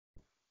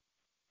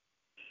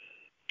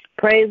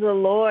Praise the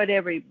Lord,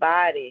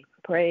 everybody.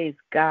 Praise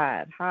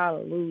God.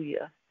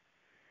 Hallelujah.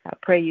 I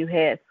pray you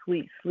had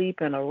sweet sleep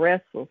and a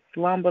restful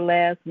slumber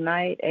last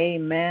night.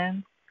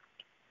 Amen.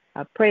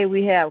 I pray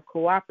we have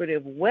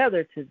cooperative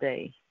weather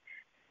today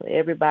for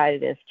everybody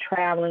that's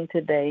traveling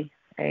today.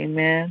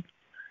 Amen.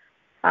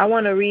 I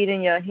want to read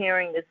in your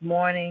hearing this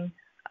morning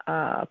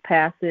a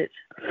passage,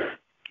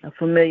 a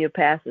familiar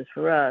passage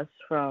for us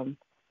from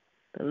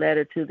the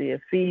letter to the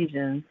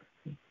Ephesians,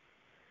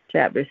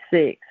 chapter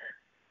 6,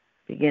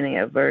 beginning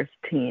at verse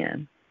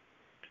 10.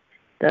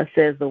 Thus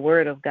says the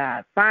word of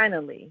God.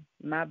 Finally,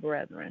 my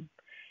brethren,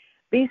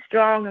 be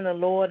strong in the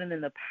Lord and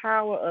in the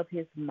power of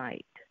his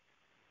might.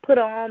 Put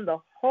on the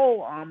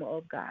whole armor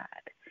of God,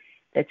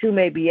 that you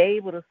may be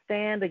able to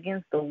stand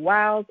against the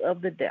wiles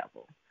of the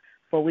devil.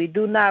 For we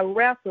do not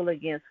wrestle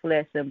against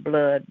flesh and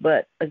blood,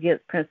 but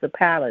against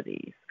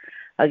principalities,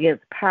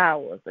 against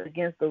powers,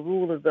 against the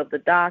rulers of the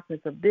darkness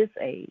of this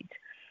age,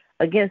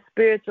 against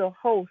spiritual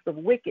hosts of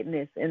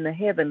wickedness in the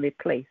heavenly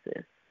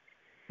places.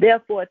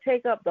 Therefore,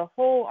 take up the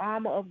whole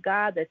armor of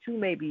God, that you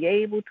may be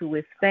able to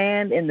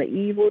withstand in the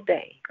evil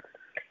day,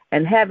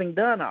 and having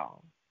done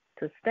all,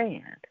 to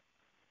stand.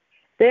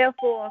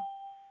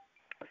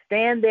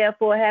 Stand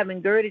therefore,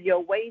 having girded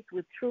your waist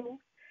with truth,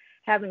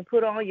 having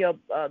put on your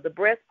the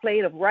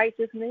breastplate of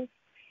righteousness,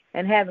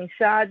 and having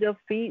shod your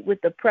feet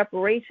with the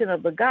preparation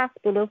of the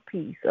gospel of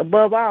peace.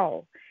 Above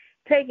all,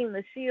 taking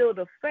the shield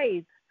of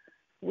faith,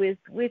 with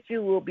which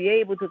you will be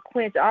able to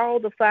quench all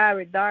the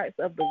fiery darts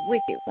of the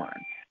wicked one.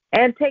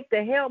 And take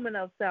the helmet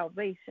of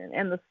salvation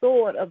and the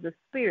sword of the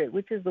Spirit,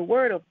 which is the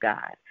word of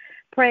God,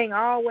 praying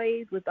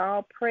always with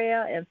all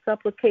prayer and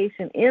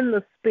supplication in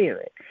the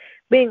Spirit,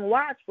 being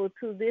watchful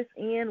to this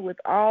end with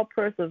all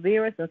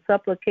perseverance and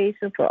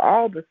supplication for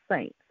all the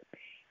saints,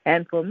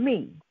 and for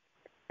me,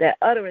 that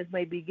utterance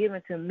may be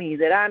given to me,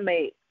 that I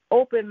may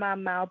open my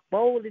mouth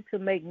boldly to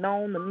make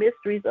known the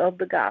mysteries of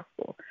the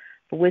gospel,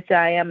 for which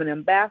I am an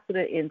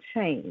ambassador in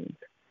chains,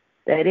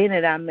 that in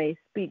it I may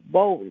speak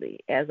boldly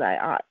as I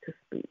ought to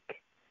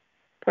speak.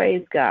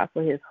 Praise God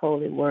for his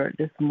holy word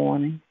this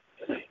morning.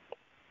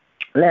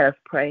 Let us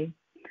pray.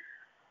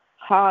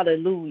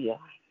 Hallelujah.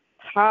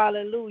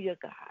 Hallelujah,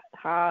 God.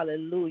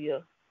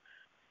 Hallelujah.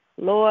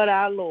 Lord,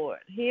 our Lord,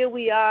 here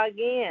we are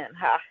again.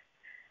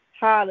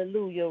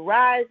 Hallelujah.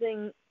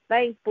 Rising,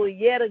 thankful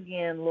yet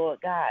again, Lord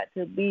God,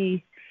 to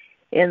be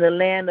in the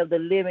land of the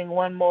living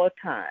one more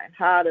time.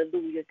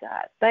 Hallelujah,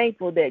 God.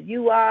 Thankful that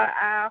you are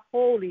our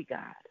holy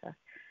God,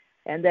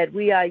 and that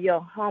we are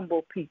your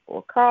humble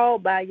people,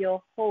 called by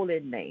your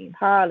holy name.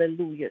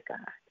 Hallelujah,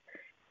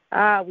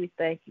 God. We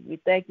thank you.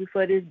 We thank you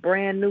for this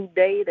brand new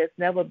day that's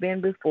never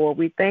been before.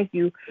 We thank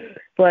you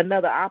for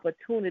another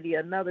opportunity,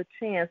 another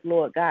chance,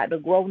 Lord God, to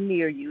grow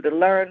near you, to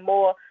learn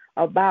more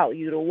about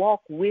you, to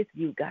walk with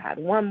you, God,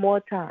 one more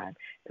time,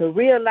 to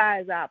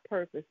realize our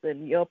purpose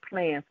and your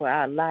plan for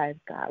our lives,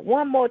 God.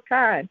 One more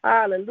time.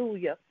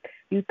 Hallelujah.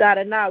 You thought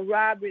it not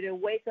robbery to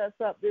wake us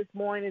up this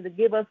morning, to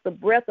give us the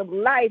breath of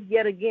life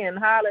yet again.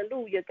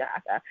 Hallelujah,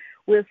 God.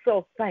 We're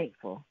so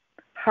thankful.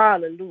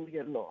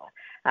 Hallelujah, Lord.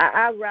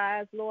 I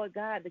rise, Lord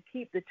God, to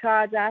keep the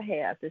charge I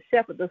have, to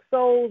shepherd the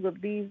souls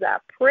of these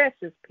our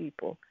precious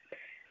people.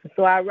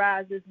 So I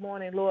rise this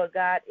morning, Lord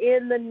God,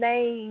 in the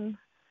name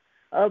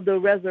of the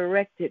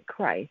resurrected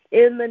Christ,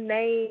 in the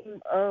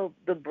name of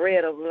the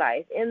bread of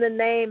life, in the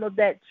name of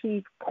that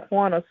chief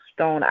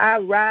cornerstone. I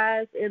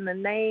rise in the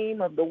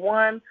name of the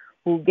one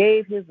who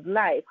gave his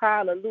life.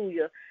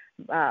 Hallelujah.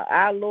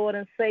 Our Lord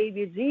and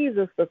Savior,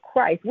 Jesus the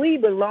Christ. We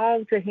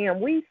belong to him.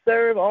 We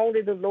serve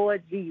only the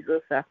Lord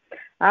Jesus.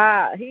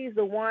 He's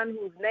the one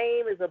whose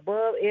name is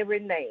above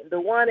every name,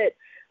 the one at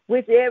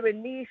which every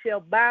knee shall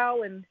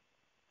bow and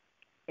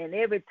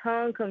every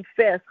tongue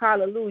confess,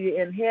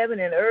 hallelujah, in heaven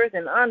and earth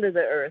and under the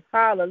earth.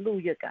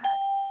 Hallelujah, God.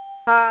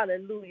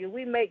 Hallelujah.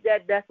 We make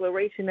that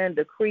declaration and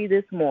decree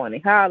this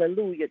morning.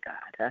 Hallelujah,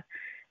 God.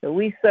 That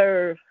we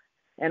serve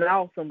an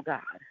awesome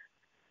God,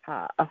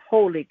 a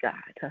holy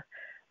God,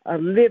 a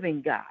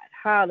living God.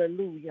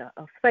 Hallelujah.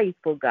 A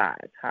faithful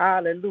God.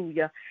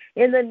 Hallelujah.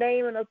 In the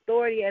name and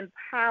authority and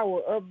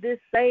power of this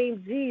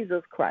same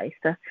Jesus Christ.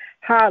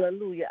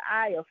 Hallelujah.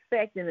 I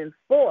affect and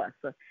enforce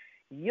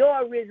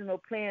your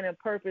original plan and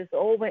purpose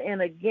over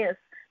and against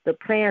the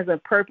plans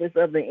and purpose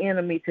of the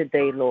enemy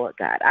today, Lord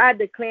God. I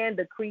declare and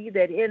decree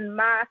that in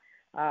my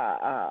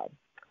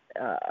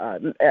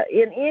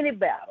in any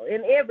battle,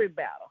 in every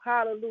battle,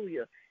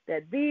 hallelujah,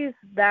 that these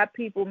thy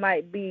people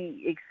might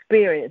be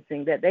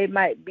experiencing, that they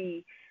might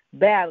be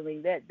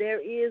battling, that there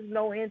is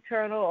no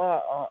internal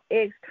or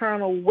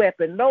external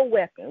weapon, no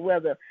weapon,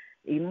 whether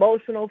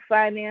emotional,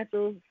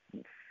 financial,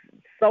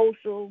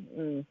 social,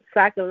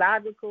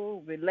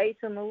 psychological,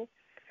 relational,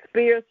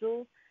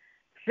 spiritual,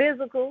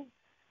 physical,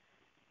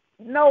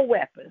 no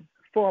weapon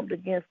formed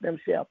against them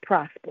shall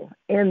prosper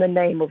in the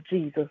name of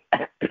Jesus.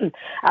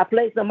 I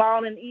place them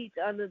all in each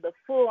under the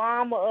full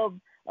armor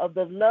of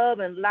the love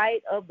and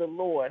light of the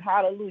Lord.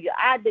 Hallelujah.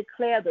 I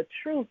declare the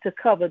truth to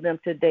cover them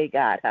today,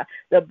 God.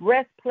 The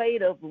breastplate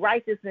breastplate of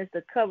righteousness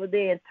to cover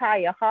their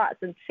entire hearts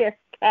and chest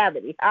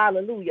cavity.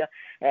 Hallelujah.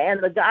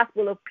 And the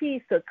gospel of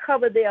peace to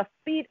cover their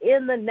feet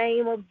in the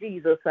name of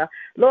Jesus.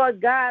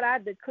 Lord God, I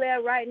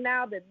declare right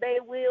now that they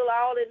will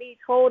all and each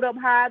hold up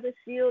high the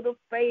shield of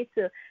faith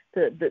to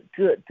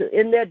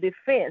in their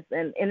defense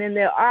and in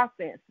their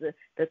offense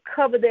to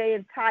cover their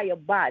entire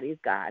bodies,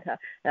 God.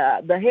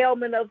 The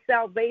helmet of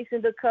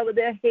salvation to cover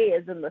their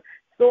heads, and the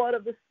sword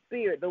of the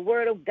Spirit, the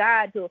word of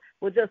God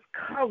will just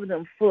cover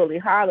them fully.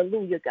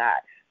 Hallelujah, God.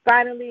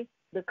 Finally,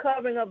 the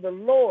covering of the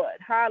Lord,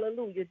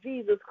 hallelujah,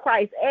 Jesus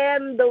Christ,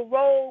 and the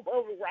robe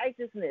of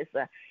righteousness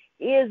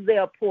is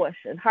their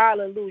portion.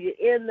 Hallelujah.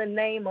 In the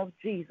name of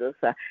Jesus,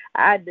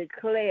 I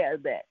declare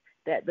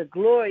that the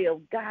glory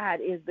of God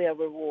is their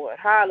reward.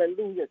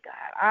 Hallelujah,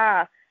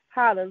 God.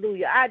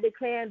 Hallelujah. I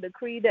declare and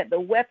decree that the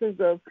weapons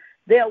of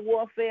their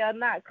warfare are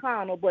not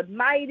carnal, but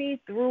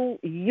mighty through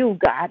you,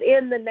 God,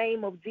 in the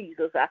name of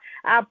Jesus.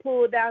 I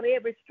pull down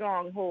every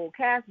stronghold,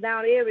 cast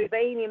down every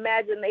vain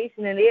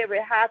imagination and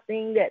every high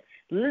thing that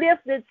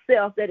lifts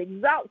itself, that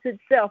exalts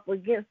itself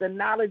against the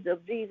knowledge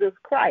of Jesus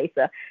Christ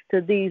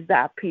to these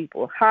thy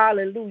people.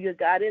 Hallelujah,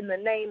 God, in the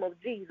name of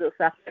Jesus.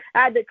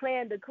 I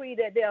declare and decree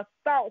that their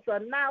thoughts are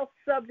now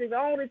subject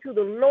only to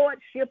the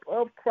lordship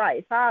of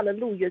Christ.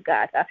 Hallelujah,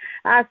 God.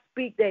 I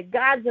speak that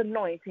God's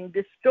anointing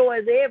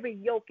destroys every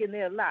yoke in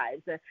their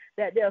lives,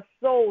 that their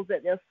souls,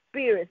 that their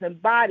spirits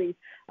and bodies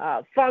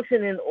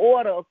function in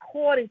order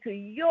according to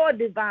your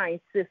divine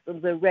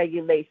systems and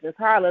regulations.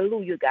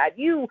 Hallelujah, God.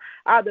 You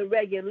are the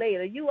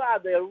regulator. You are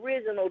the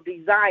original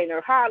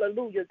designer.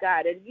 Hallelujah,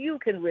 God. And you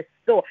can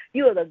restore.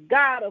 You are the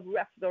God of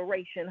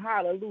restoration.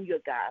 Hallelujah,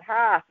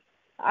 God.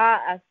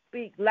 I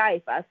speak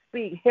life. I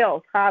speak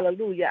health.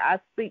 Hallelujah. I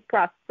speak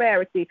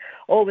prosperity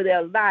over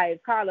their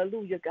lives.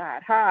 Hallelujah,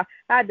 God.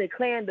 I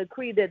declare and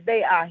decree that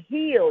they are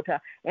healed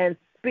and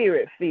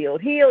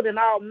spirit-filled, healed in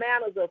all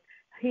manners of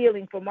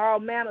healing from all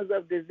manners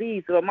of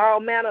disease, from all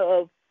manner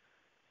of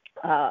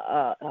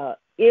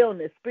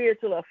illness,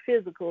 spiritual or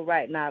physical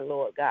right now,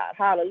 Lord God.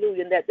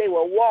 Hallelujah. And that they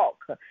will walk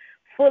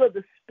full of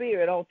the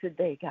Spirit on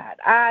today, God.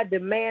 I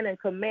demand and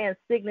command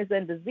sickness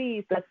and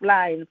disease to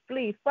fly and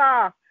flee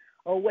far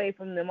away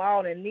from them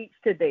all and each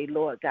today,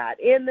 Lord God.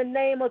 In the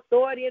name,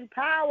 authority, and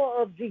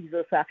power of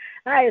Jesus,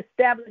 I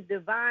establish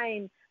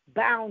divine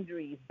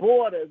boundaries,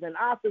 borders, and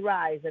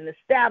authorize and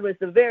establish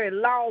the very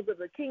laws of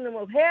the kingdom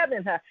of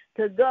heaven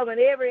to govern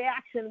every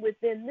action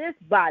within this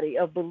body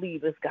of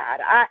believers, God.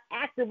 I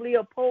actively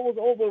oppose,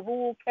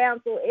 overrule,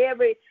 cancel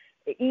every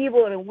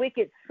evil and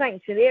wicked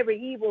sanction, every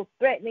evil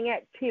threatening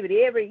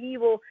activity, every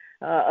evil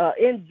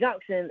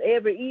injunction,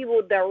 every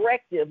evil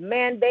directive,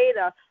 mandate,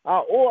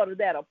 or order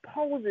that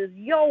opposes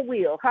your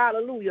will,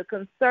 hallelujah,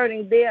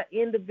 concerning their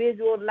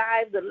individual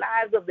lives, the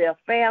lives of their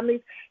families,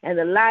 and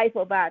the life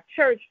of our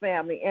church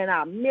family and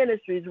our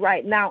ministries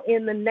right now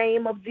in the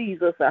name of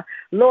Jesus.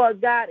 Lord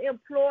God,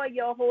 employ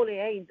your holy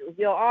angels,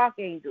 your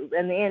archangels,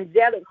 and the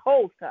angelic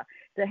host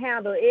to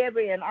handle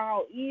every and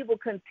all evil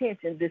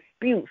contention,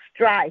 dispute,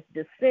 strife,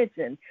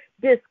 dissension,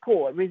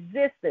 discord,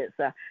 resistance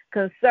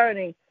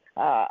concerning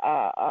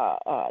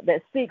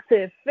that seeks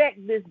to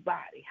affect this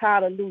body.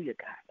 Hallelujah,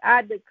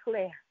 God.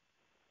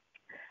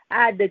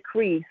 I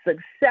decree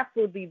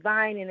successful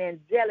divine and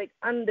angelic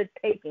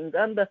undertakings,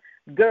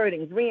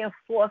 undergirdings,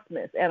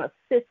 reinforcements, and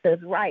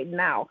assistance right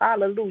now.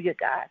 Hallelujah,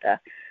 God.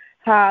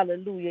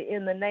 Hallelujah.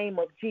 In the name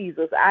of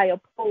Jesus, I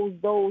oppose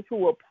those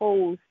who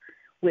oppose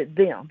with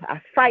them.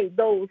 I fight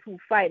those who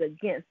fight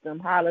against them.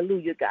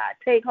 Hallelujah, God.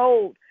 Take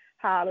hold,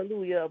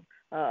 hallelujah.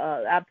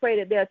 I pray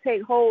that they'll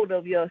take hold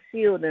of your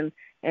shield and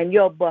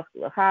your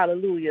buckler,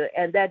 hallelujah,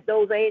 and that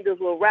those angels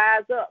will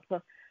rise up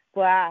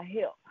for our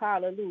help,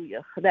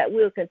 hallelujah, that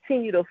we'll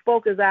continue to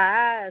focus our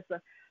eyes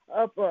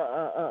up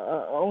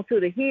onto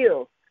the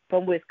hills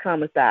from which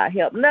cometh our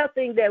help.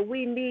 Nothing that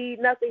we need,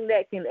 nothing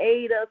that can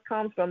aid us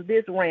comes from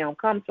this realm,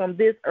 comes from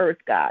this earth,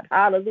 God,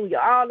 hallelujah.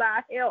 All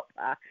our help,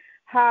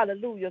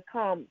 hallelujah,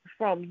 comes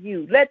from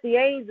you. Let the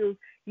angels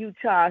you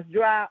charge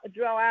draw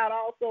out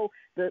also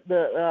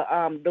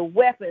the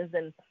weapons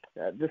and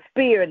the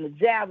spear and the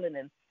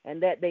javelin,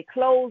 and that they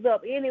close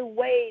up any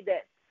way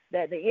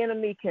that the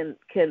enemy can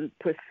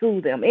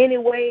pursue them, any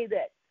way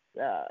that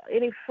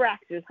any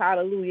fractures,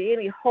 hallelujah,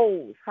 any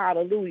holes,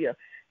 hallelujah,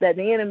 that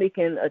the enemy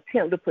can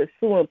attempt to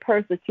pursue and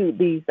persecute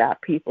these our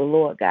people,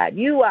 Lord God.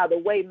 You are the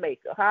way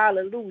maker,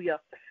 hallelujah.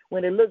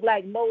 When it looked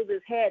like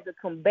Moses had to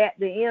combat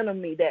the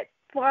enemy that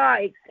far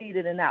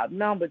exceeded and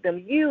outnumbered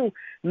them, you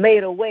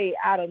made a way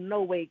out of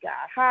no way,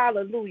 God.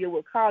 Hallelujah.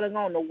 We're calling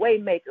on the way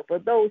maker for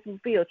those who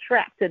feel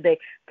trapped today,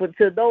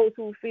 to those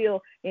who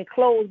feel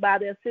enclosed by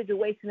their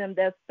situation and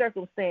their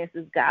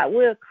circumstances, God.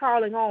 We're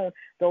calling on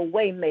the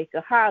way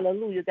maker.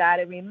 Hallelujah, God,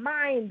 and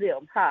remind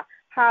them,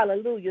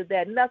 hallelujah,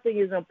 that nothing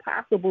is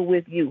impossible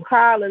with you.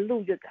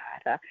 Hallelujah,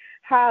 God.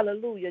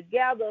 Hallelujah.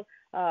 Gather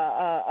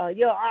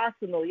your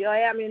arsenal, your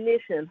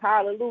ammunition,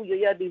 hallelujah,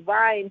 your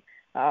divine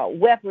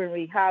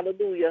weaponry,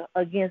 hallelujah,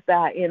 against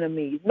our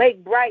enemies.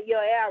 Make bright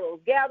your arrows,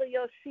 gather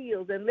your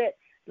shields, and let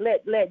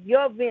let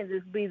your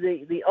vengeance be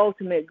the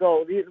ultimate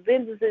goal. The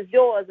vengeance is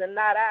yours and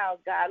not ours,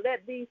 God.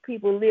 Let these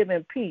people live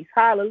in peace.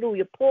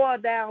 Hallelujah. Pour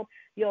down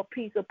your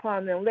peace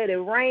upon them. Let it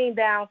rain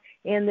down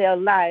in their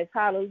lives.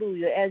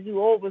 Hallelujah. As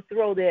you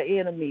overthrow their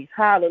enemies.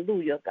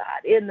 Hallelujah,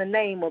 God. In the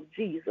name of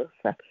Jesus.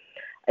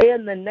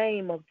 In the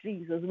name of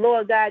Jesus.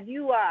 Lord God,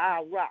 you are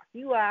our rock.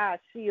 You are our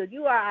shield.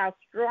 You are our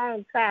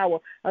strong tower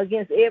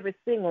against every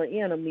single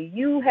enemy.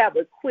 You have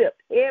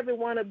equipped every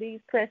one of these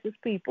precious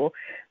people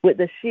with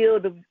the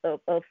shield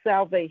of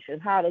salvation.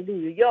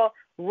 Hallelujah. Your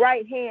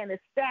right hand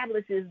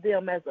establishes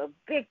them as a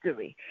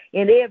victory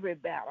in every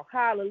battle.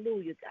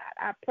 Hallelujah, God.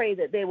 I pray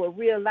that they will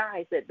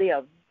realize that they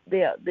are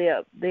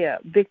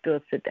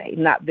victors today,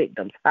 not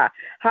victims.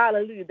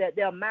 Hallelujah. That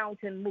they're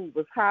mountain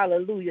movers.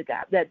 Hallelujah,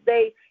 God. That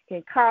they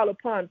can call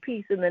upon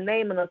peace in the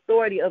name and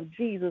authority of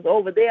Jesus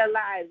over their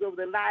lives, over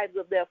the lives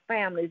of their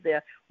families,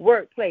 their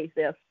workplace,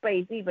 their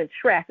space, even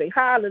traffic.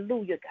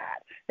 Hallelujah,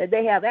 God. That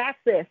they have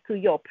access to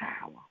your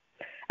power.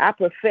 I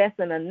profess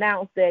and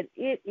announce that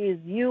it is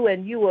you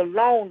and you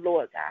alone,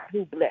 Lord God,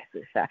 who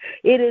blesses.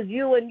 It is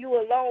you and you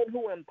alone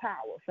who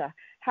empowers.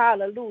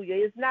 Hallelujah.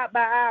 It's not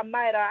by our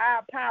might or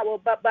our power,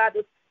 but by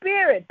the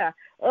Spirit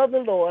of the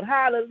Lord.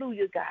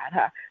 Hallelujah,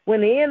 God.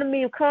 When the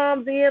enemy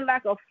comes in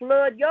like a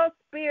flood, your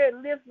Spirit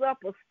lifts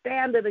up a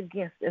standard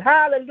against it.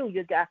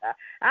 Hallelujah, God.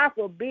 I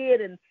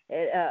forbid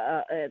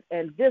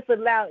and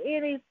disallow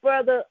any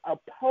further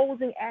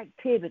opposing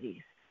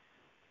activities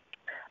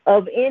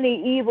of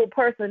any evil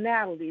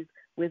personalities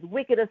with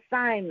wicked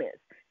assignments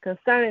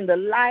concerning the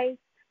life,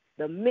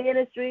 the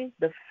ministry,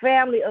 the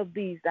family of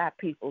these thy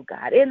people,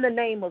 God. In the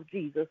name of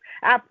Jesus,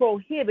 I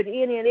prohibit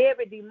any and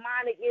every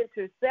demonic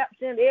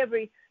interception,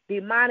 every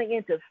demonic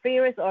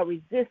interference or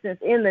resistance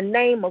in the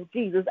name of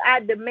Jesus. I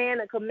demand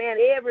and command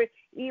every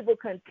evil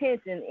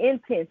contention,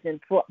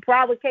 intention,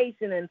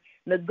 provocation, and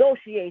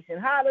negotiation.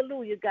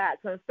 Hallelujah, God,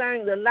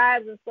 concerning the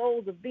lives and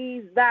souls of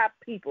these thy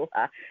people.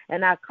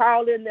 And I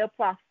call in their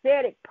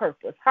prophetic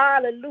purpose.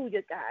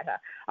 Hallelujah, God.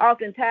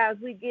 Oftentimes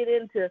we get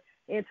into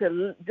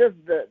just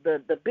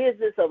the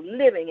business of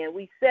living, and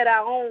we set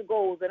our own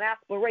goals and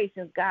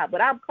aspirations, God.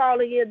 But I'm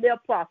calling in their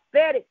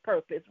prophetic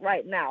purpose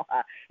right now,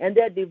 and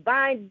their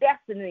divine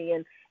destiny,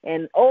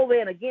 and over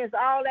and against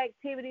all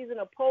activities and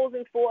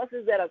opposing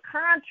forces that are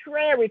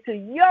contrary to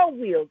your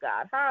will,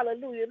 God.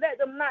 Hallelujah. Let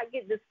them not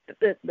get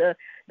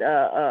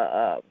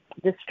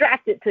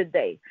distracted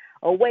today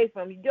away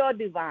from your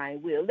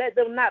divine will. Let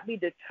them not be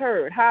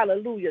deterred.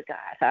 Hallelujah,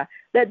 God.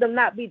 Let them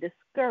not be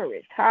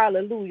discouraged.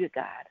 Hallelujah,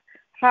 God.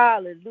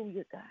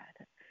 Hallelujah,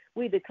 God.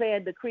 We declare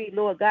and decree,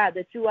 Lord God,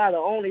 that you are the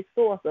only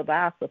source of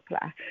our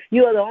supply.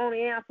 You are the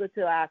only answer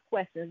to our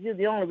questions. You're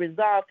the only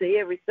resolve to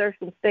every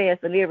circumstance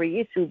and every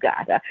issue,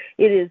 God.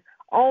 It is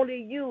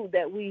only you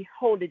that we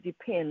wholly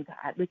depend,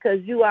 God, because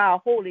you are a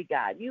holy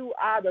God. You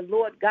are the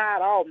Lord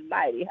God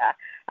Almighty.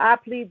 I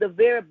plead the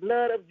very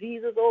blood of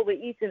Jesus over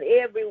each and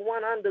every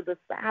one under the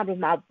sound of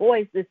my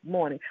voice this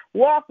morning.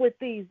 Walk with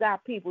these thy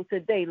people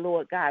today,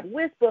 Lord God.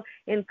 Whisper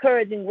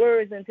encouraging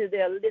words into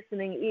their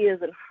listening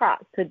ears and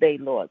hearts today,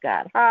 Lord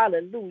God.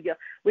 Hallelujah.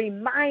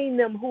 Remind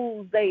them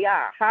who they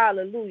are.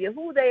 Hallelujah.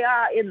 Who they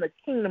are in the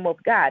kingdom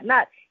of God,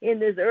 not in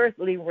this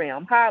earthly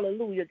realm.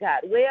 Hallelujah,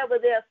 God. Wherever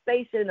their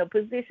station or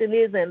position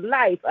is in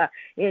life,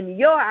 in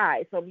your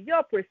eyes, from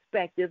your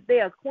perspective,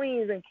 they are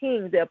queens and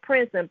kings. They're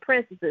princes and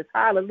princesses.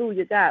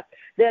 Hallelujah, God.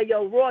 They're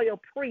your royal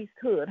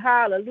priesthood.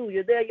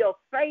 Hallelujah. They're your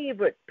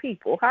favorite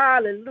people.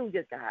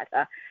 Hallelujah, God.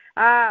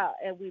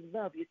 And we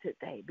love you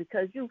today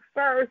because you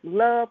first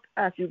loved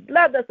us. You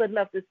loved us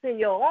enough to send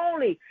your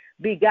only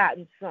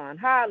begotten Son.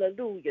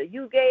 Hallelujah.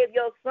 You gave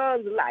your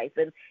Son's life,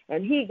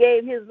 and he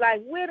gave his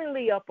life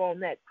willingly up on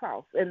that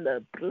cross. And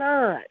the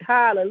blood,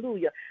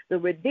 hallelujah, the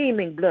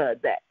redeeming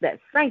blood, that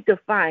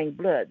sanctifying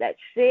blood, that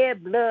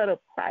shed blood of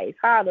Christ,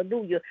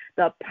 hallelujah,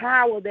 the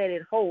power that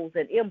it holds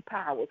and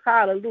empowers,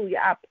 hallelujah.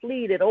 I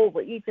plead it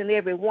over each and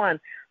every one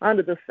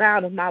under the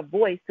sound of my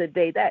voice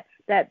today, that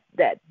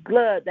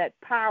blood, that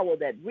power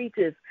that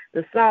reaches,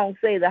 the song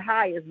say, the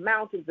highest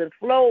mountains and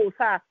flows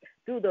high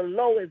through the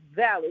lowest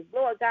valleys.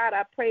 Lord God,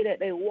 I pray that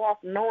they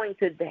walk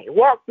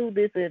through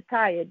this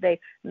entire day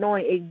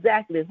knowing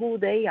exactly who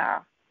they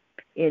are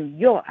in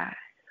your eyes.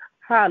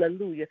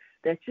 Hallelujah.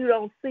 That you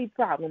don't see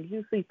problems,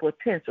 you see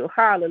potential.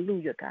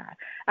 Hallelujah, God.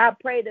 I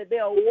pray that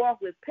they'll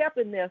walk with pep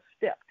in their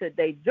step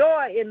today,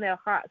 joy in their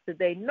hearts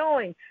today,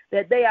 knowing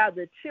that they are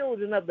the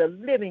children of the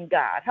living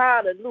God.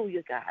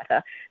 Hallelujah,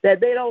 God.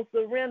 That they don't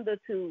surrender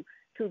to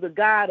the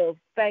God of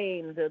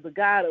fame, to the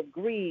God of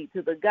greed,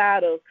 to the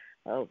God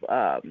of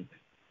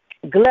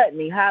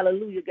gluttony.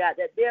 Hallelujah, God.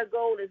 That their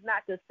goal is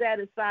not to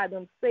satisfy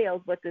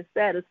themselves, but to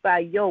satisfy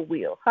your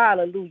will.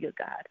 Hallelujah,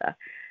 God.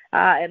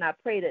 And I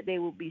pray that they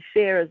will be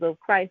sharers of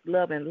Christ's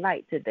love and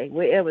light today,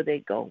 wherever they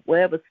go,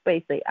 wherever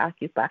space they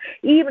occupy.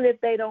 Even if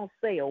they don't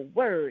say a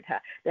word,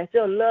 that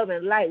your love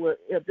and light will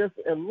just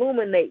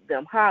illuminate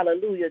them.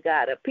 Hallelujah,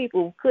 God.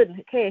 People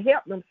can't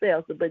help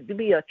themselves but to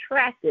be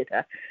attracted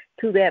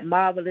to that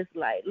marvelous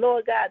light.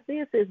 Lord God,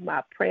 this is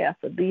my prayer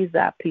for these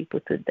our people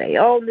today.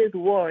 On this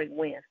Warring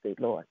Wednesday,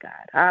 Lord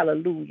God.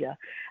 Hallelujah.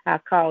 I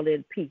call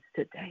in peace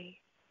today.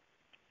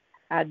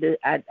 In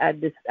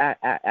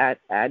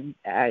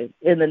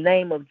the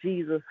name of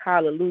Jesus,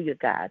 hallelujah,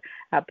 God,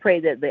 I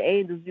pray that the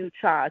angels you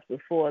charge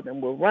before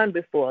them will run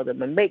before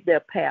them and make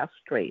their path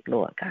straight,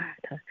 Lord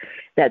God.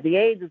 That the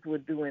angels will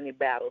do any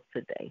battles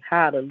today,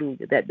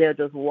 hallelujah. That they'll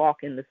just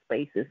walk in the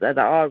spaces that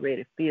are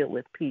already filled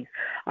with peace,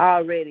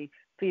 already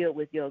filled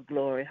with your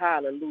glory,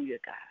 hallelujah,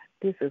 God.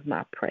 This is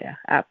my prayer.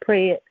 I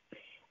pray it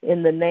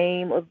in the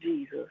name of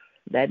Jesus,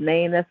 that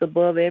name that's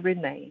above every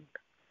name.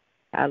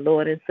 Our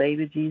Lord and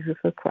Savior, Jesus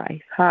of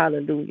Christ.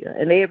 Hallelujah.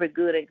 And every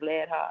good and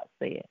glad heart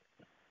said,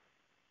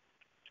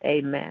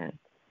 amen.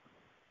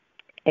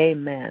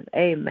 Amen.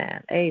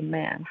 Amen.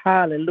 Amen.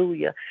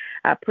 Hallelujah.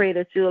 I pray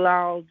that you'll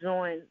all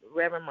join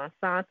Reverend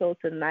Monsanto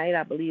tonight.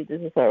 I believe this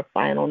is her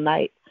final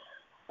night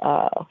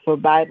for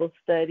Bible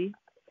study.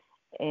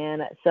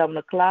 And at 7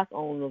 o'clock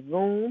on the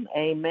Zoom.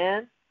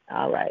 Amen.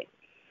 All right.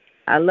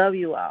 I love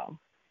you all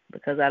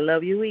because I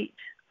love you each.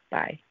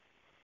 Bye.